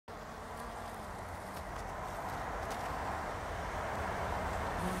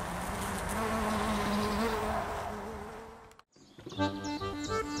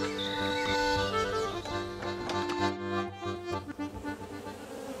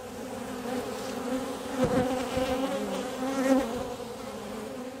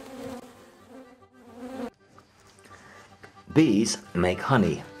Bees make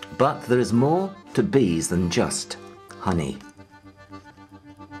honey, but there is more to bees than just honey.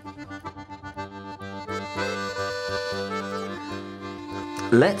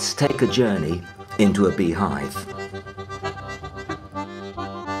 Let's take a journey into a beehive.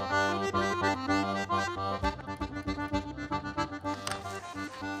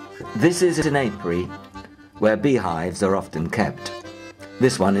 This is an apiary where beehives are often kept.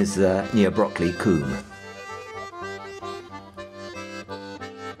 This one is near Brockley Combe.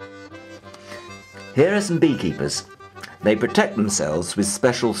 Here are some beekeepers. They protect themselves with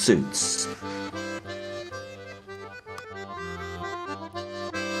special suits.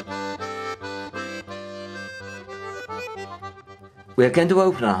 We're going to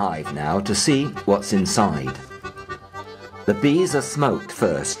open a hive now to see what's inside. The bees are smoked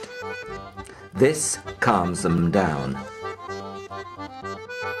first. This calms them down.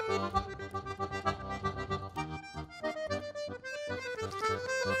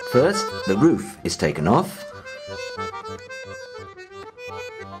 First, the roof is taken off.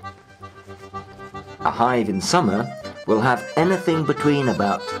 A hive in summer will have anything between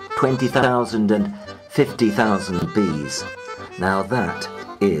about 20,000 and 50,000 bees. Now that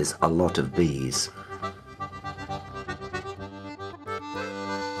is a lot of bees.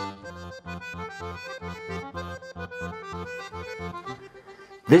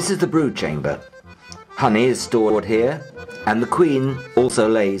 This is the brood chamber. Honey is stored here, and the queen also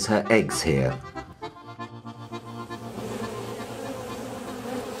lays her eggs here.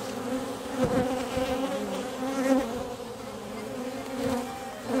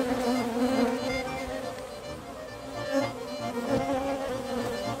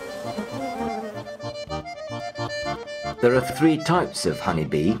 There are 3 types of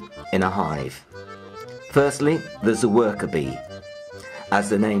honeybee in a hive. Firstly, there's a worker bee. As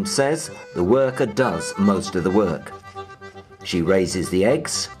the name says, the worker does most of the work. She raises the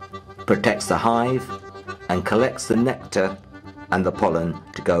eggs, protects the hive, and collects the nectar and the pollen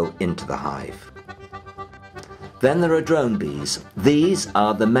to go into the hive. Then there are drone bees. These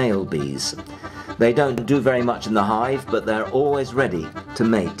are the male bees. They don't do very much in the hive, but they're always ready to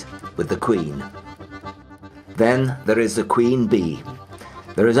mate with the queen. Then there is the queen bee.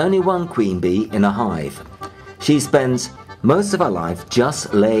 There is only one queen bee in a hive. She spends most of her life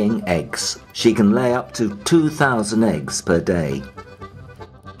just laying eggs. She can lay up to 2,000 eggs per day.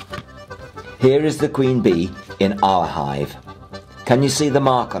 Here is the queen bee in our hive. Can you see the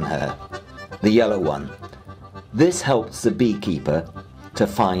mark on her? The yellow one. This helps the beekeeper to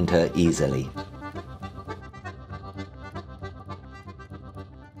find her easily.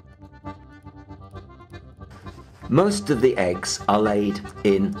 Most of the eggs are laid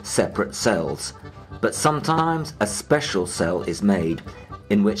in separate cells, but sometimes a special cell is made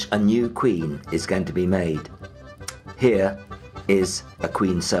in which a new queen is going to be made. Here is a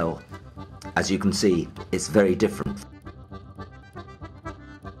queen cell. As you can see, it's very different.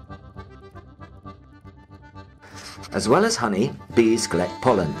 As well as honey, bees collect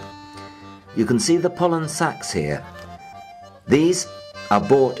pollen. You can see the pollen sacs here. These are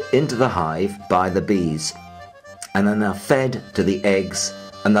brought into the hive by the bees and are now fed to the eggs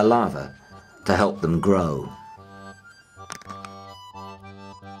and the larvae to help them grow.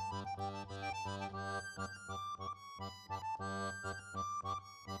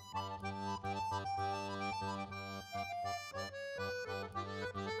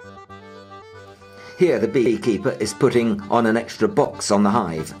 Here the beekeeper is putting on an extra box on the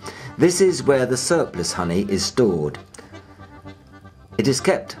hive. This is where the surplus honey is stored. It is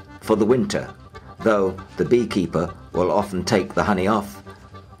kept for the winter, though the beekeeper will often take the honey off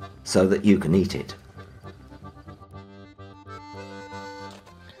so that you can eat it.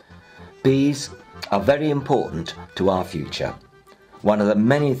 Bees are very important to our future. One of the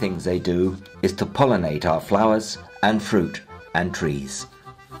many things they do is to pollinate our flowers and fruit and trees.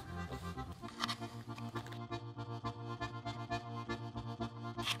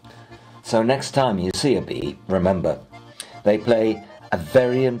 So next time you see a bee, remember, they play a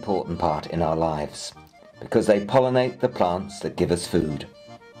very important part in our lives because they pollinate the plants that give us food.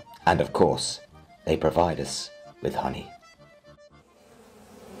 And of course, they provide us with honey.